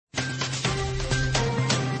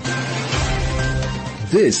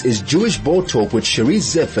This is Jewish Board Talk with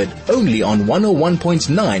Sharice Zeffert, only on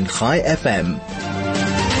 101.9 Chai FM.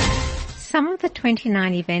 Some of the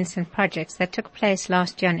 29 events and projects that took place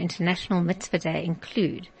last year on International Mitzvah Day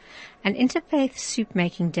include an interfaith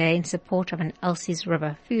soup-making day in support of an Elsie's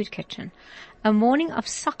River food kitchen, a morning of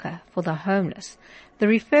soccer for the homeless, the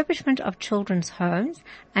refurbishment of children's homes,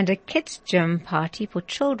 and a kids' gym party for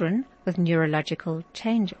children with neurological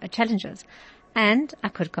challenges. And I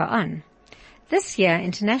could go on. This year,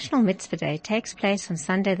 International Mitzvah Day takes place on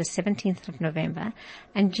Sunday the 17th of November,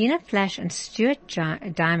 and Gina Flash and Stuart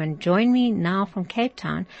Diamond join me now from Cape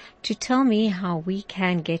Town to tell me how we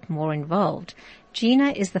can get more involved.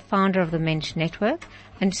 Gina is the founder of the Mensch Network,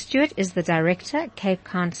 and Stuart is the director, Cape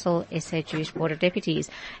Council, SA Jewish Board of Deputies.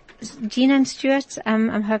 Gina and Stuart,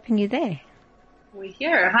 I'm hoping you're there. We're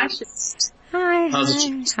here. Hi.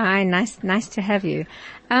 Hi. Nice to have you.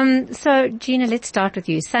 So Gina, let's start with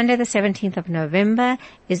you. Sunday the 17th of November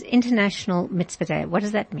is International Mitzvah Day. What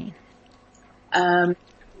does that mean? Thank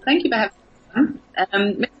you for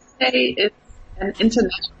having me. Mitzvah Day is an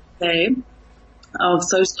international day of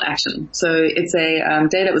social action. So it's a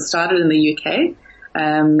day that was started in the UK,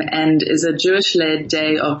 and is a Jewish-led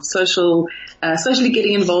day of socially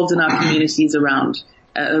getting involved in our communities around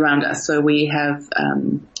us. So we have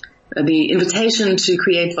the invitation to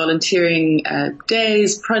create volunteering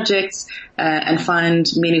days, projects, and find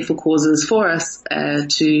meaningful causes for us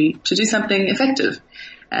to do something effective.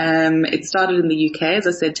 It started in the UK, as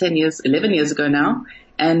I said, 11 years ago now,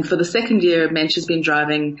 and for the second year, Mensch has been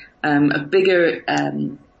driving a bigger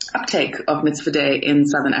uptake of Mitzvah Day in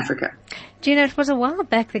Southern Africa. Gina, it was a while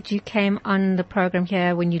back that you came on the program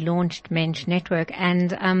here when you launched Mensch Network,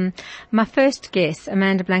 and my first guest,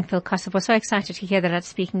 Amanda Blankfeld-Kossoff, was so excited to hear that I'd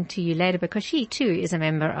speaking to you later because she too is a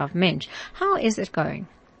member of Mensch. How is it going?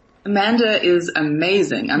 Amanda is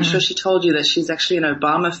amazing. I'm sure she told you that she's actually an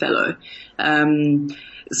Obama fellow.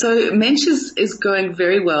 So Mensch is going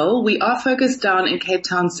very well. We are focused down in Cape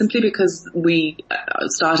Town simply because we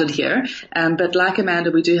started here. But like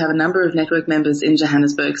Amanda, we do have a number of network members in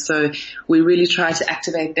Johannesburg. So we really try to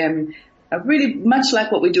activate them really much like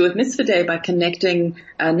what we do with Mitzvah Day by connecting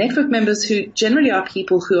network members who generally are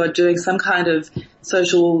people who are doing some kind of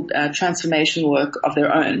social transformation work of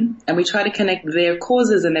their own. And we try to connect their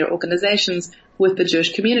causes and their organizations with the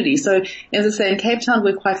Jewish community. So as I say, in Cape Town,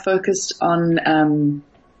 we're quite focused on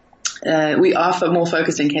we are more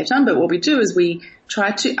focused in Cape Town, but what we do is we try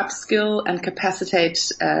to upskill and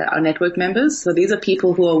capacitate our network members. So these are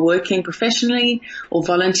people who are working professionally or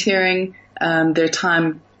volunteering their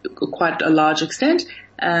time quite a large extent.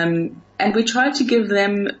 And we try to give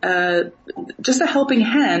them just a helping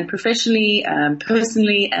hand professionally,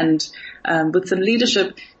 personally, and with some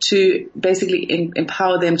leadership to basically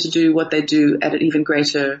empower them to do what they do at an even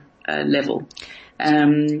greater level.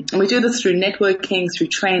 And we do this through networking, through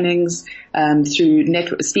trainings,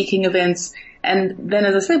 through speaking events. And then,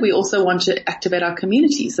 as I said, we also want to activate our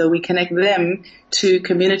community. So we connect them to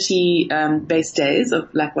community-based days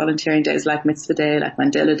of like volunteering days, like Mitzvah Day, like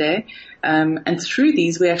Mandela Day. And through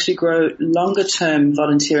these, we actually grow longer-term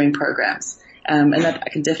volunteering programs. And that I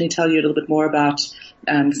can definitely tell you a little bit more about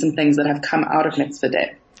some things that have come out of Mitzvah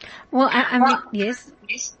Day. Well, I mean, yes.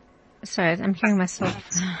 Sorry, I'm hearing myself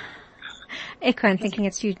echo and thinking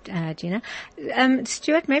it's you, Gina.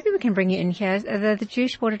 Stuart, maybe we can bring you in here. The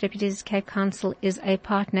Jewish Board of Deputies Cape Council is a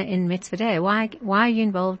partner in Mitzvah Day. Why are you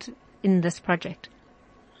involved in this project?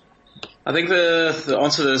 I think the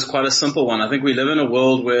answer is quite a simple one. I think we live in a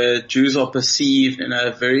world where Jews are perceived in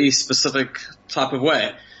a very specific type of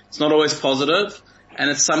way. It's not always positive,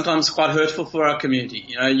 and it's sometimes quite hurtful for our community.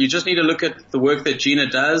 You know, you just need to look at the work that Gina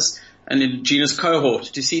does and in Gina's cohort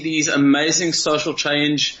to see these amazing social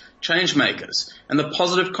change makers and the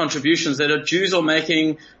positive contributions that our Jews are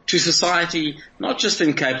making to society, not just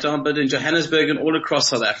in Cape Town, but in Johannesburg and all across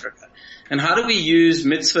South Africa. And how do we use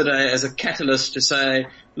Mitzvah Day as a catalyst to say,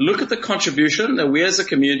 look at the contribution that we as a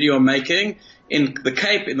community are making in the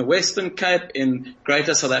Cape, in the Western Cape, in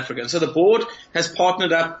Greater South Africa. And so the board has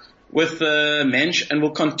partnered up with Mensch and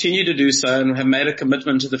will continue to do so and have made a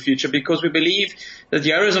commitment to the future because we believe that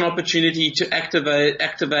here is an opportunity to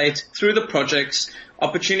activate through the projects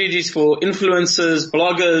opportunities for influencers,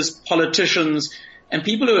 bloggers, politicians, and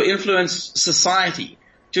people who influence society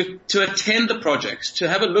to attend the projects, to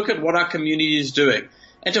have a look at what our community is doing,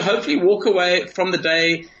 and to hopefully walk away from the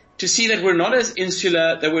day to see that we're not as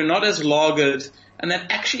insular, that we're not as lagered, and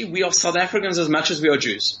that actually we are South Africans as much as we are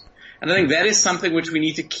Jews. And I think that is something which we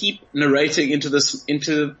need to keep narrating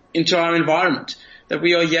into our environment. That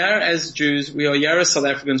we are here as Jews, we are here as South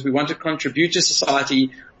Africans, we want to contribute to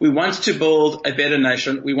society, we want to build a better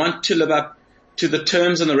nation, we want to live up to the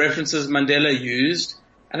terms and the references Mandela used.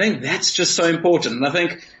 I think that's just so important. And I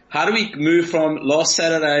think, how do we move from last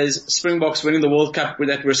Saturday's Springboks winning the World Cup with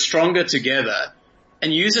that we're stronger together,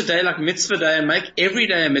 and use a day like Mitzvah Day and make every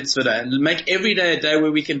day a Mitzvah Day and make every day a day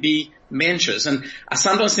where we can be menschers. And I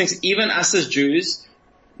sometimes think even us as Jews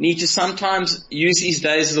need to sometimes use these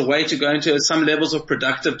days as a way to go into some levels of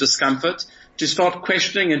productive discomfort, to start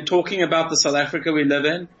questioning and talking about the South Africa we live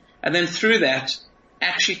in, and then through that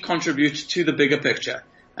actually contribute to the bigger picture.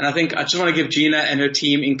 And I think I just want to give Gina and her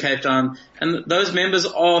team in Cape Town, and those members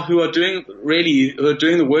who are doing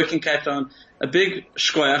the work in Cape Town, a big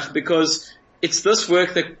shkoyach, because it's this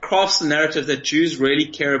work that crafts the narrative that Jews really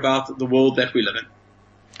care about the world that we live in.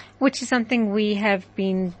 Which is something we have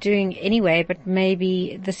been doing anyway, but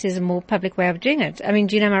maybe this is a more public way of doing it. I mean,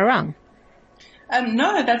 Gina, am I wrong?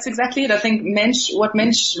 No, that's exactly it. I think what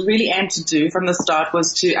Mensch really aimed to do from the start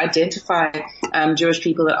was to identify Jewish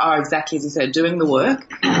people that are exactly as you said, doing the work,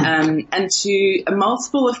 and to a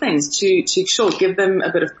multiple of things to give them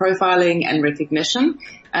a bit of profiling and recognition.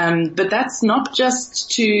 But that's not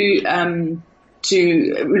just to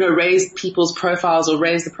raise people's profiles or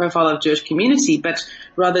raise the profile of Jewish community, but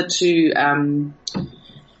rather to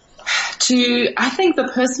I think the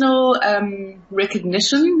personal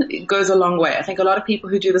recognition goes a long way. I think a lot of people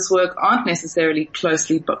who do this work aren't necessarily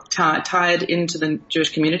closely tied into the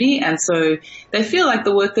Jewish community, and so they feel like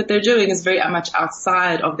the work that they're doing is very much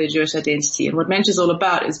outside of their Jewish identity. And what Mensch is all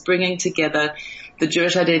about is bringing together the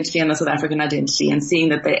Jewish identity and the South African identity and seeing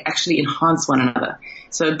that they actually enhance one another.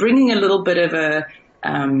 So bringing a little bit of a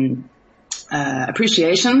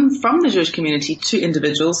appreciation from the Jewish community to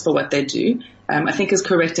individuals for what they do, I think is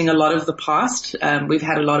correcting a lot of the past. We've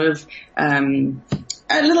had a lot of,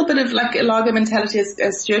 a little bit of like a lager mentality,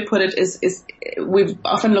 as Stuart put it, is we've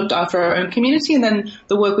often looked after our own community, and then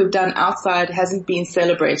the work we've done outside hasn't been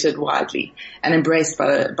celebrated widely and embraced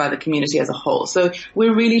by the community as a whole. So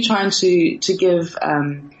we're really trying to give,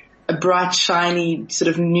 a bright, shiny, sort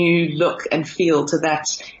of new look and feel to that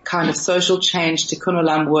kind of social change, tikkun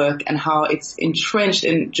olam work, and how it's entrenched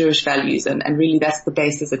in Jewish values, and really that's the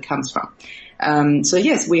basis it comes from. So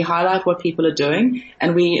yes, we highlight what people are doing,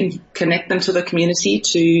 and we connect them to the community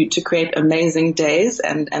to create amazing days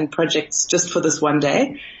and projects just for this one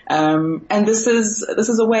day. And this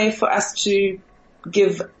is a way for us to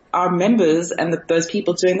give our members and those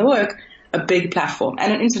people doing the work a big platform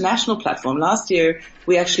and an international platform. Last year,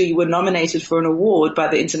 we actually were nominated for an award by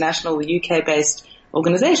the international UK-based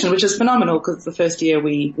organization, which is phenomenal because it's the first year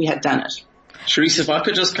we had done it. Sharice, if I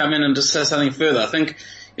could just come in and just say something further. I think,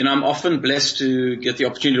 I'm often blessed to get the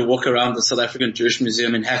opportunity to walk around the South African Jewish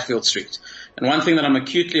Museum in Hatfield Street. And one thing that I'm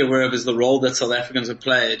acutely aware of is the role that South Africans have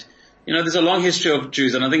played. There's a long history of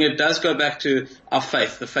Jews, and I think it does go back to our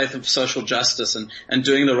faith, the faith of social justice and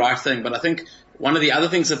doing the right thing. But I think one of the other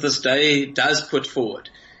things that this day does put forward,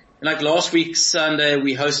 like last week Sunday,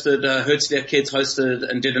 we hosted, Herzliya Kids hosted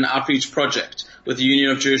and did an outreach project with the Union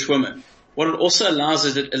of Jewish Women. What it also allows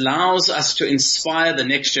is it allows us to inspire the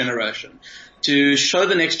next generation, to show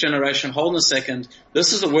the next generation, hold on a second,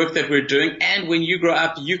 this is the work that we're doing, and when you grow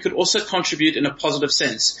up, you could also contribute in a positive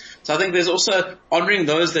sense. So I think there's also honoring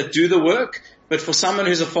those that do the work, but for someone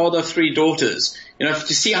who's a father of 3 daughters,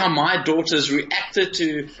 to see how my daughters reacted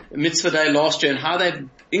to Mitzvah Day last year and how they've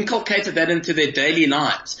inculcated that into their daily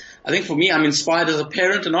lives. I think for me, I'm inspired as a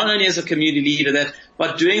parent and not only as a community leader that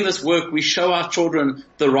by doing this work, we show our children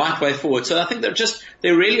the right way forward. So I think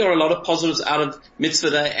there really are a lot of positives out of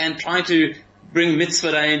Mitzvah Day and trying to bring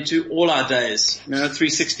Mitzvah Day into all our days,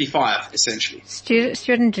 365 essentially. Stuart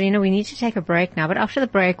and Gina, we need to take a break now, but after the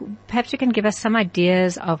break, perhaps you can give us some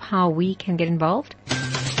ideas of how we can get involved.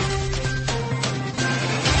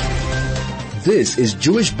 This is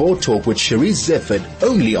Jewish Board Talk with Sharice Zeffert,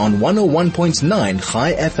 only on 101.9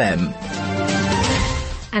 Chai FM.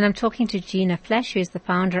 And I'm talking to Gina Flash, who is the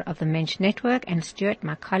founder of the Mensch Network, and Stuart,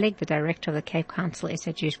 my colleague, the director of the Cape Council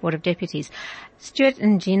SA Jewish Board of Deputies. Stuart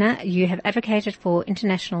and Gina, you have advocated for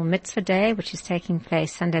International Mitzvah Day, which is taking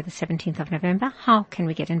place Sunday the 17th of November. How can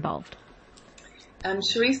we get involved?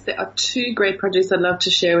 Sharice, there are 2 great projects I'd love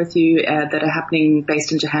to share with you that are happening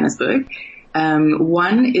based in Johannesburg.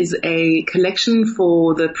 One is a collection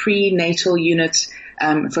for the prenatal unit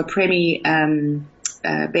for preemie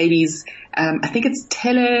babies. I think it's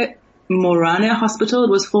Tele Morane Hospital. It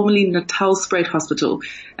was formerly Natal Spruit Hospital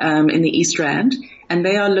in the East Rand, and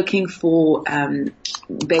they are looking for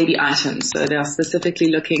baby items. So they are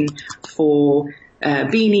specifically looking for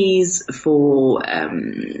beanies, for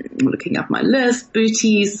looking up my list,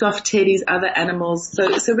 booties, soft teddies, other animals.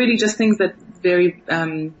 So really just things that very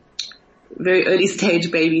very early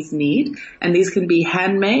stage babies need. And these can be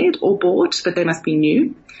handmade or bought, but they must be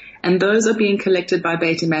new. And those are being collected by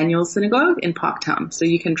Beit Emmanuel Synagogue in Parktown. So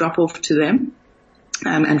you can drop off to them.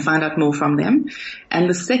 And find out more from them. And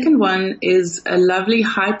the second one is a lovely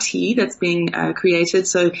high tea that's being created.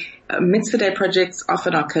 So Mitzvah Day projects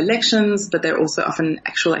often are collections, but they're also often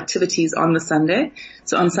actual activities on the Sunday.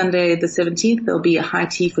 So on Sunday the 17th, there'll be a high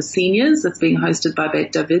tea for seniors that's being hosted by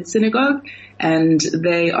Beit David Synagogue. And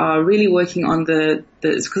they are really working on because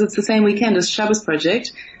it's the same weekend as Shabbos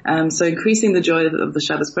Project. So increasing the joy of the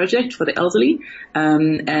Shabbos Project for the elderly.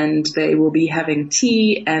 And they will be having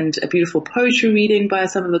tea and a beautiful poetry reading by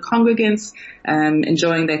some of the congregants,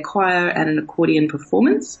 enjoying their choir and an accordion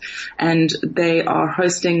performance. And they are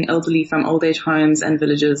hosting elderly from old age homes and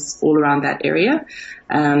villages all around that area.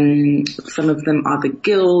 Some of them are the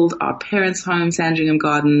Guild, Our Parents' Home, Sandringham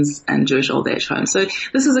Gardens, and Jewish Old Age Homes. So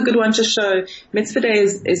this is a good one to show Mitzvah Day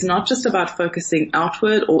is not just about focusing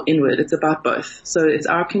outward or inward. It's about both. So it's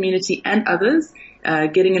our community and others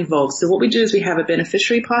getting involved. So what we do is we have a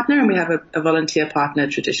beneficiary partner and we have a volunteer partner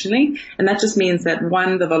traditionally. And that just means that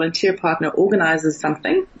the volunteer partner organizes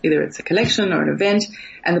something, either it's a collection or an event,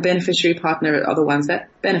 and the beneficiary partner are the ones that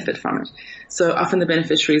benefit from it. So often the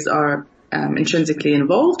beneficiaries are intrinsically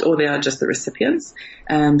involved, or they are just the recipients.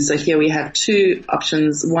 So here we have two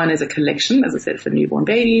options. One is a collection, as I said, for newborn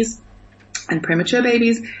babies and premature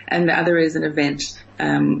babies, and the other is an event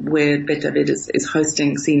where Bet David is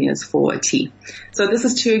hosting seniors for a tea. So this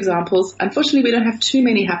is two examples. Unfortunately, we don't have too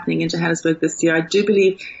many happening in Johannesburg this year. I do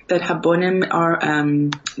believe that Habonim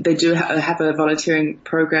they do have a volunteering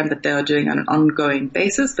program that they are doing on an ongoing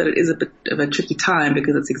basis, but it is a bit of a tricky time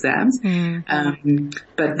because it's exams.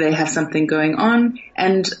 But they have something going on,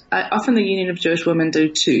 and often the Union of Jewish Women do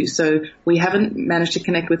too. So we haven't managed to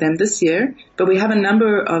connect with them this year, but we have a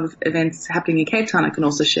number of events happening in Cape Town I can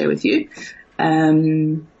also share with you.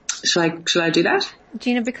 Shall I do that?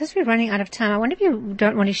 Gina, because we're running out of time, I wonder if you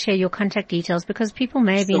don't want to share your contact details, because people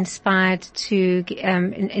may be inspired to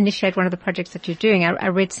initiate one of the projects that you're doing. I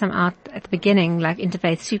read some out at the beginning, like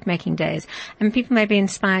Interfaith Soup Making Days, and people may be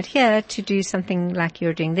inspired here to do something like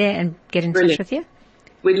you're doing there and get in touch with you.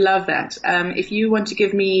 We'd love that. If you want to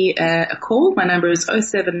give me a call, my number is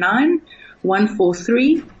 079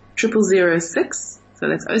 143 0006. So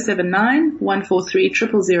that's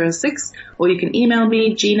 079-143-0006, or you can email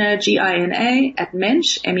me, Gina, Gina, at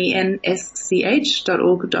mensch, mensch.org.za.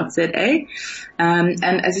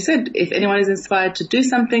 And as you said, if anyone is inspired to do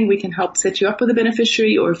something, we can help set you up with a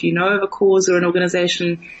beneficiary, or if you know of a cause or an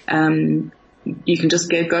organization, you can just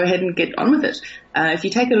go ahead and get on with it. If you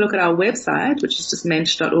take a look at our website, which is just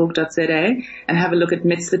mensch.org.za, and have a look at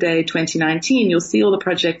Mitzvah Day 2019, you'll see all the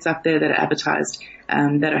projects up there that are advertised,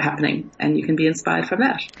 that are happening, and you can be inspired from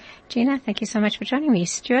that. Gina, thank you so much for joining me.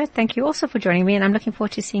 Stuart, thank you also for joining me, and I'm looking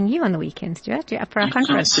forward to seeing you on the weekend, Stuart. You're up for our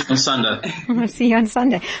conference. See you on Sunday. I'll see you on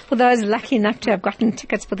Sunday. For those lucky enough to have gotten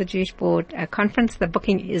tickets for the Jewish Board conference, the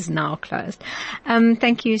booking is now closed.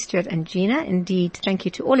 Thank you, Stuart and Gina. Indeed, thank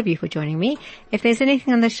you to all of you for joining me. If there's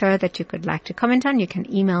anything on the show that you could like to comment on, you can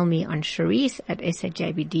email me on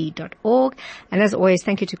Charisse@sajbd.org. And as always,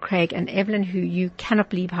 thank you to Craig and Evelyn, who you cannot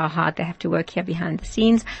believe how hard they have to work here behind the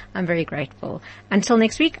scenes. I'm very grateful. Until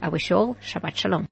next week, I wish you all Shabbat Shalom.